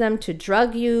expose them to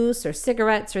drug use or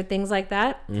cigarettes or things like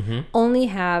that, mm-hmm. only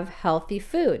have healthy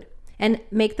food and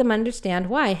make them understand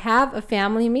why. Have a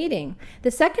family meeting.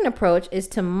 The second approach is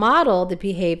to model the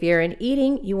behavior and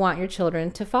eating you want your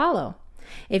children to follow.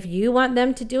 If you want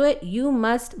them to do it, you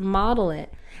must model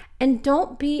it. And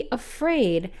don't be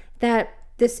afraid that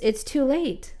it's too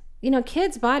late.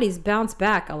 kids' bodies bounce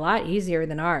back a lot easier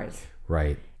than ours.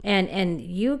 Right. And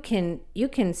you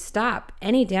can stop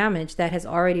any damage that has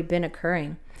already been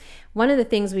occurring. One of the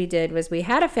things we did was we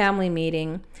had a family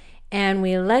meeting, and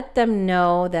we let them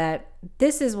know that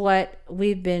this is what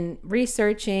we've been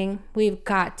researching. We've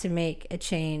got to make a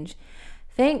change.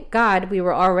 Thank God we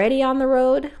were already on the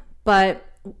road, but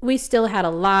we still had a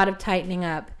lot of tightening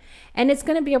up. And it's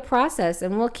going to be a process,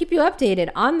 and we'll keep you updated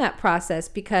on that process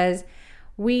because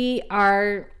we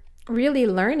are really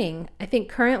learning. I think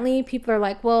currently people are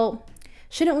like, well,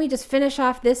 shouldn't we just finish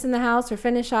off this in the house or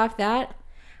finish off that?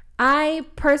 I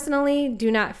personally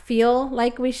do not feel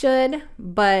like we should,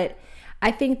 but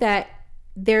I think that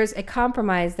there's a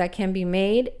compromise that can be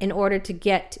made in order to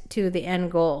get to the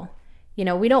end goal.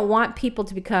 We don't want people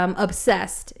to become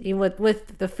obsessed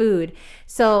with the food.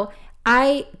 So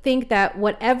I think that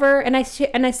whatever, and I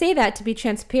say that to be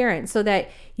transparent so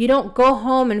that you don't go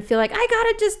home and feel like I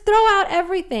gotta just throw out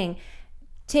everything.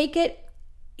 Take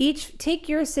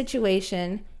your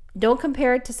situation, don't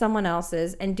compare it to someone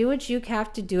else's, and do what you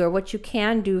have to do or what you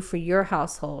can do for your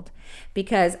household.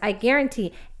 Because I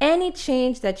guarantee any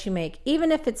change that you make,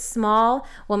 even if it's small,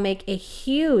 will make a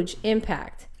huge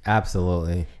impact.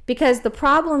 Absolutely. Because the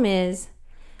problem is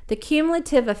the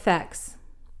cumulative effects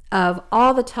of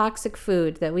all the toxic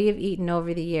food that we have eaten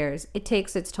over the years. It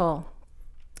takes its toll.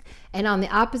 And on the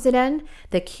opposite end,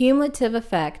 the cumulative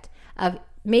effect of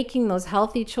making those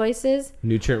healthy choices,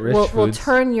 nutrient-rich will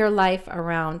turn your life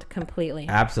around completely.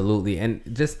 Absolutely. And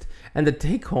the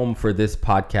take home for this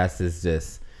podcast is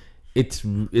this. It's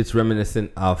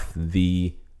reminiscent of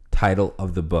the title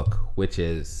of the book, which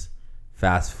is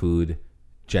Fast Food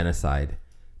Genocide.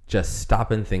 Just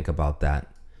stop and think about that.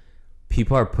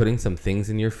 People are putting some things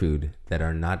in your food that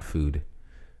are not food.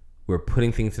 We're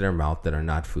putting things in our mouth that are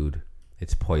not food.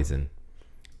 It's poison.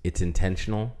 It's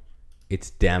intentional. It's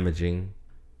damaging.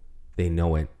 They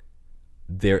know it.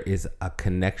 There is a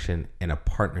connection and a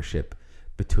partnership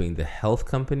between the health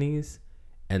companies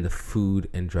and the food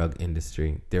and drug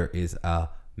industry. There is a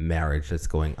marriage that's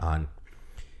going on.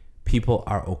 People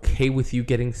are okay with you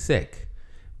getting sick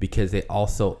because they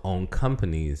also own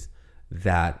companies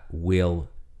that will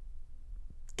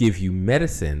give you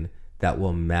medicine that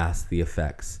will mask the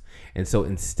effects. And so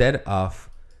instead of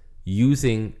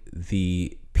using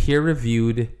the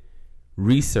peer-reviewed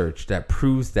research that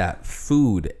proves that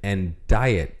food and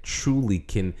diet truly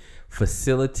can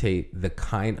facilitate the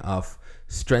kind of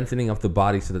strengthening of the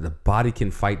body so that the body can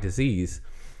fight disease,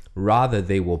 rather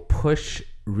they will push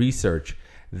research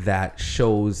that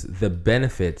shows the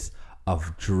benefits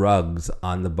of drugs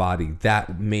on the body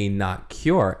that may not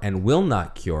cure and will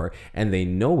not cure, and they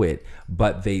know it,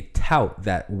 but they tout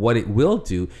that what it will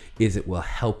do is it will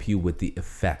help you with the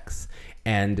effects.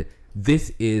 And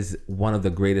this is one of the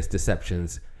greatest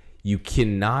deceptions. You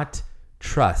cannot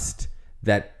trust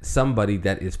that somebody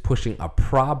that is pushing a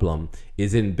problem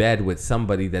is in bed with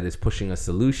somebody that is pushing a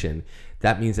solution.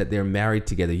 That means that they're married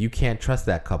together. You can't trust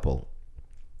that couple.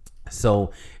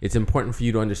 So it's important for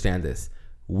you to understand this.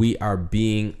 We are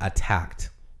being attacked,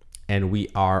 and we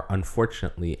are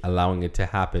unfortunately allowing it to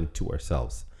happen to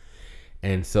ourselves.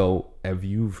 And so if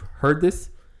you've heard this,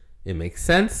 it makes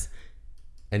sense,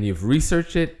 and you've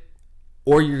researched it,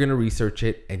 or you're going to research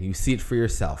it and you see it for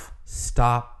yourself.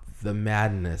 Stop the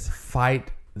madness.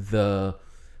 Fight the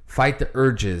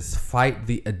urges. Fight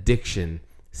the addiction.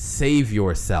 Save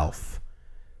yourself.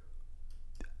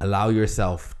 Allow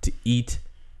yourself to eat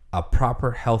a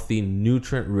proper, healthy,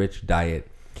 nutrient-rich diet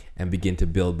and begin to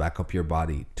build back up your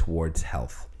body towards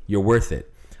health. You're worth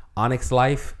it. Onyx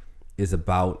Life is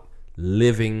about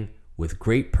living with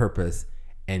great purpose,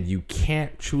 and you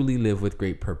can't truly live with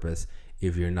great purpose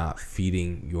if you're not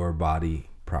feeding your body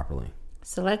properly.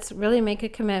 So let's really make a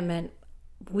commitment.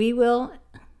 We will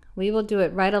do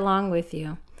it right along with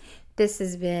you. This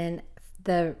has been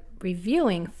the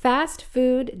Reviewing Fast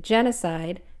Food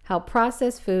Genocide, How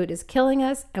Processed Food is Killing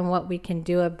Us and What We Can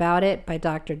Do About It by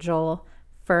Dr. Joel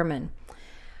Fuhrman.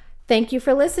 Thank you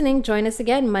for listening. Join us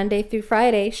again Monday through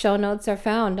Friday. Show notes are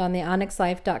found on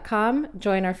theonyxlife.com.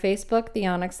 Join our Facebook, The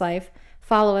Onyx Life.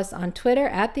 Follow us on Twitter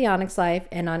at The Onyx Life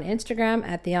and on Instagram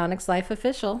at The Onyx Life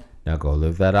Official. Now go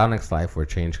live that Onyx life where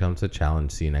change comes a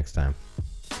challenge. See you next time.